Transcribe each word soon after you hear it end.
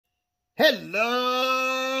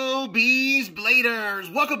Hello, Beez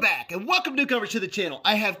Bladers. Welcome back and welcome newcomers to the channel.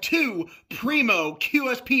 I have two primo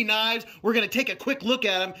QSP knives. We're going to take a quick look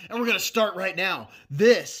at them and we're going to start right now.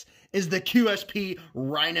 This is the QSP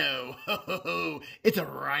Rhino. It's a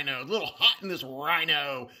rhino. A little hot in this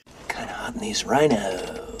rhino. Kind of hot in these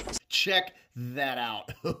rhinos. Check that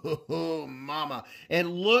out. Mama.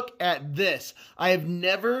 And look at this. I have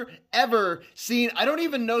never, ever seen, I don't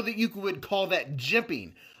even know that you would call that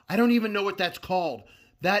jimping. I don't even know what that's called.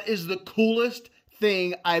 That is the coolest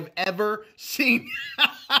thing I've ever seen.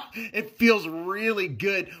 It feels really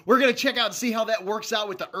good. We're going to check out and see how that works out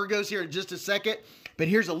with the ergos here in just a second. But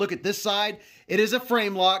here's a look at this side. It is a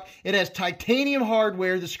frame lock. It has titanium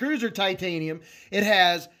hardware. The screws are titanium. It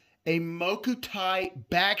has a Mokutai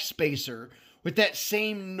back spacer with that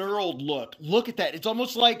same knurled look. Look at that. It's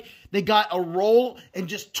almost like they got a roll and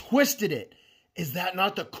just twisted it. Is that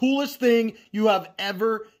not the coolest thing you have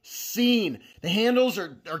ever seen? The handles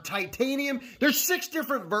are titanium. There's 6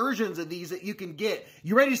 different versions of these that you can get.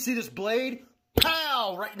 You ready to see this blade?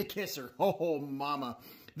 Pow! Right in the kisser. Oh, mama.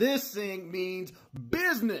 This thing means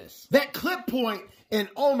business. That clip point, and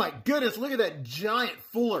oh my goodness, look at that giant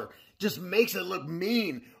fuller. Just makes it look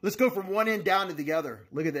mean. Let's go from one end down to the other.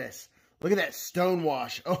 Look at this. Look at that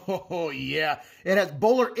stonewash. Oh, yeah. It has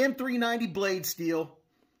Bowler M390 blade steel.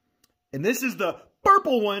 And this is the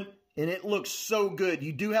purple one, and it looks so good.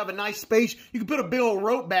 You do have a nice space. You can put a big old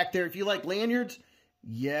rope back there if you like lanyards.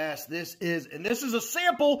 Yes, this is, and this is a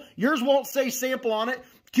sample. Yours won't say sample on it.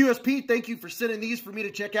 QSP, thank you for sending these for me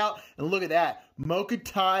to check out. And look at that,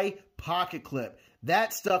 Mokutai pocket clip.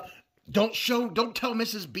 That stuff, don't tell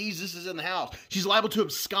Mrs. Beez this is in the house. She's liable to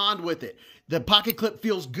abscond with it. The pocket clip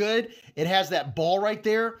feels good. It has that ball right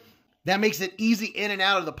there. That makes it easy in and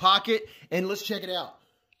out of the pocket. And let's check it out.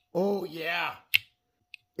 Oh, yeah.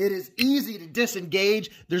 It is easy to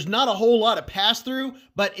disengage. There's not a whole lot of pass-through,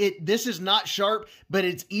 but this is not sharp, but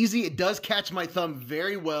it's easy. It does catch my thumb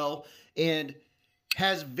very well and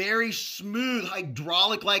has very smooth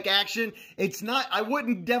hydraulic-like action. It's not, I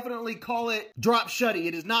wouldn't definitely call it drop shutty.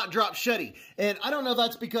 It is not drop shutty. And I don't know if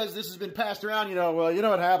that's because this has been passed around. You know, well, you know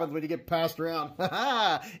what happens when you get passed around.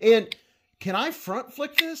 And can I front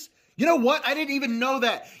flick this? You know what? I didn't even know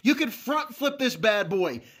that. You can front flip this bad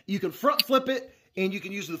boy. You can front flip it, and you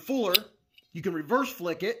can use the fuller. You can reverse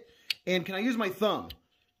flick it. And can I use my thumb?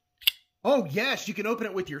 Oh, yes. You can open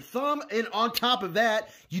it with your thumb. And on top of that,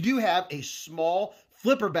 you do have a small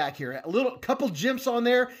flipper back here. A couple jimps on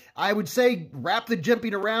there. I would say wrap the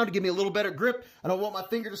jimping around to give me a little better grip. I don't want my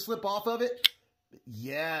finger to slip off of it.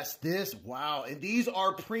 Yes, wow. And these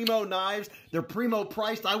are primo knives. They're primo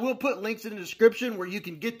priced. I will put links in the description where you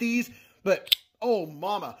can get these. But, oh,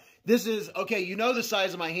 mama. This is, okay, you know the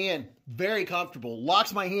size of my hand. Very comfortable.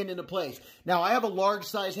 Locks my hand into place. Now, I have a large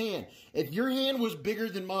size hand. If your hand was bigger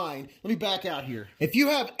than mine, let me back out here. If you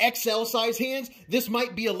have XL size hands, this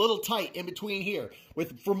might be a little tight in between here.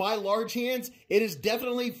 For my large hands, it is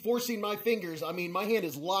definitely forcing my fingers. I mean, my hand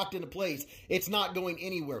is locked into place. It's not going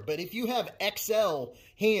anywhere. But if you have XL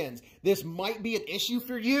hands, this might be an issue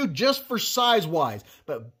for you just for size-wise.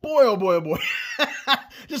 But boy, oh boy, oh boy.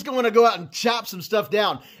 Just going to go out and chop some stuff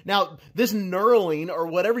down. Now, this knurling, or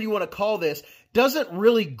whatever you want to call this, doesn't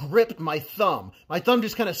really grip my thumb. My thumb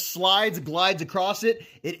just kind of glides across it.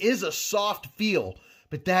 It is a soft feel.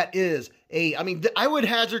 But that is I mean, I would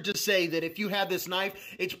hazard to say that if you have this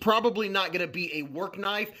knife, it's probably not going to be a work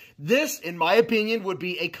knife. This, in my opinion, would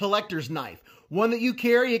be a collector's knife. One that you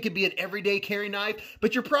carry, it could be an everyday carry knife,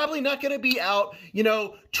 but you're probably not going to be out, you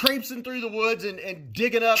know, traipsing through the woods and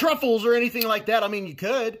digging up truffles or anything like that. I mean, you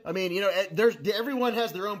could. I mean, you know, everyone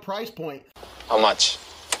has their own price point. How much?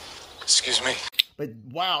 Excuse me. But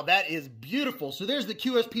wow, that is beautiful. So there's the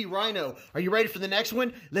QSP Rhino. Are you ready for the next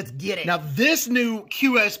one? Let's get it. Now this new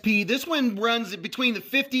QSP, this one runs between the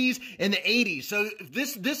 50s and the 80s. So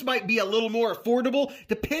this might be a little more affordable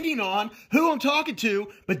depending on who I'm talking to.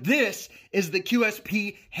 But this is the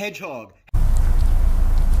QSP Hedgehog.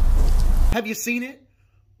 Have you seen it?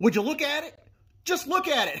 Would you look at it? Just look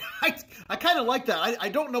at it. I kind of like that. I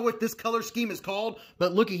don't know what this color scheme is called,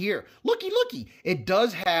 but looky here. Looky. It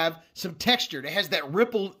does have some texture. It has that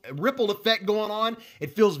rippled effect going on.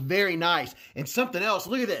 It feels very nice. And something else,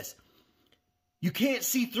 look at this. You can't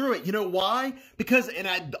see through it. You know why? Because, and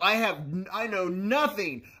I know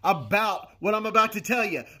nothing about what I'm about to tell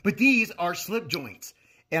you, but these are slip joints.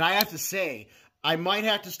 And I have to say, I might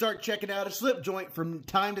have to start checking out a slip joint from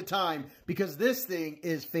time to time because this thing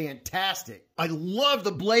is fantastic. I love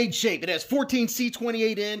the blade shape. It has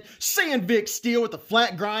 14C28N, Sandvik steel with a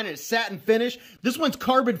flat grind and a satin finish. This one's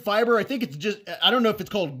carbon fiber. I think it's just, I don't know if it's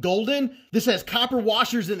called golden. This has copper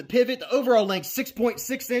washers in the pivot. The overall length,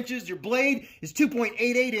 6.6 inches. Your blade is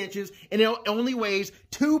 2.88 inches, and it only weighs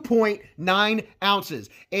 2.9 ounces.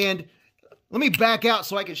 And let me back out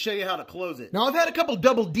so I can show you how to close it. Now, I've had a couple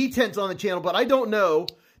double detents on the channel, but I don't know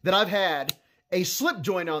that I've had a slip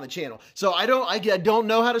joint on the channel. So I don't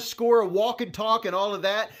know how to score a walk and talk and all of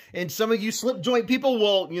that. And some of you slip joint people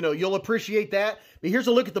will, you'll appreciate that. But here's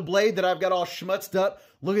a look at the blade that I've got all schmutzed up.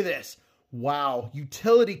 Look at this. Wow,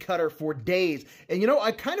 utility cutter for days. And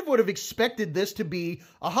I kind of would have expected this to be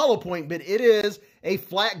a hollow point, but it is a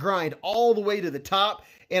flat grind all the way to the top.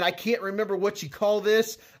 And I can't remember what you call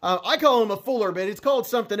this. I call them a fuller, but it's called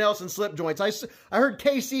something else in slip joints. I heard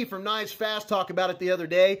KC from Knives Fast talk about it the other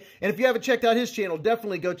day. And if you haven't checked out his channel,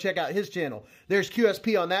 definitely go check out his channel. There's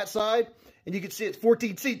QSP on that side. And you can see it's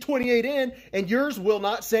 14C28N. And yours will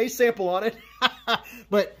not say sample on it.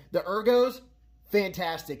 But the Ergos,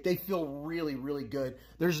 fantastic. They feel really, really good.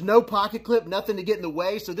 There's no pocket clip, nothing to get in the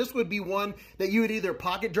way. So this would be one that you would either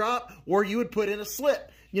pocket drop or you would put in a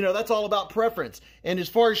slip. That's all about preference. And as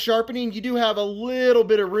far as sharpening, you do have a little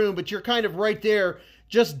bit of room, but you're kind of right there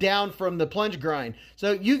just down from the plunge grind.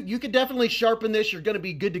 So you could definitely sharpen this. You're going to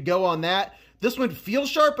be good to go on that. This one feels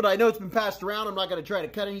sharp, but I know it's been passed around. I'm not going to try to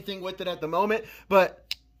cut anything with it at the moment,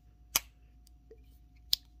 but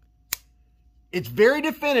it's very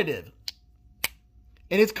definitive.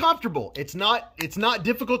 And it's comfortable. It's not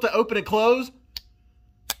difficult to open and close.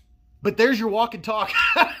 But there's your walk and talk.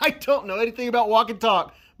 I don't know anything about walk and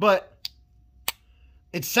talk, but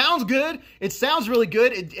it sounds good. It sounds really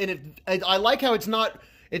good. I like how it's not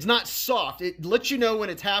soft. It lets you know when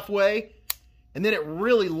it's halfway, and then it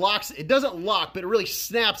really locks. It doesn't lock, but it really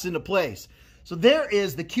snaps into place. So there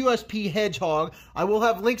is the QSP Hedgehog. I will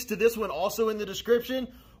have links to this one also in the description.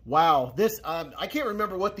 Wow, this I can't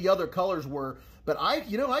remember what the other colors were, but I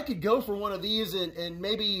could go for one of these and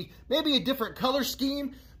maybe a different color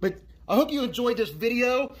scheme. But I hope you enjoyed this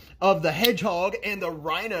video of the Hedgehog and the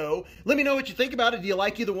Rhino. Let me know what you think about it. Do you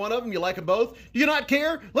like either one of them? You like them both? Do you not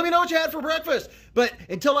care? Let me know what you had for breakfast. But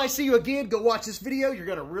until I see you again, go watch this video. You're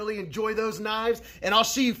going to really enjoy those knives. And I'll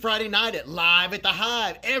see you Friday night at Live at the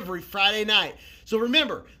Hive every Friday night. So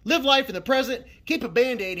remember, live life in the present. Keep a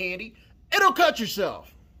Band-Aid handy. And don't cut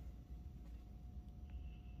yourself.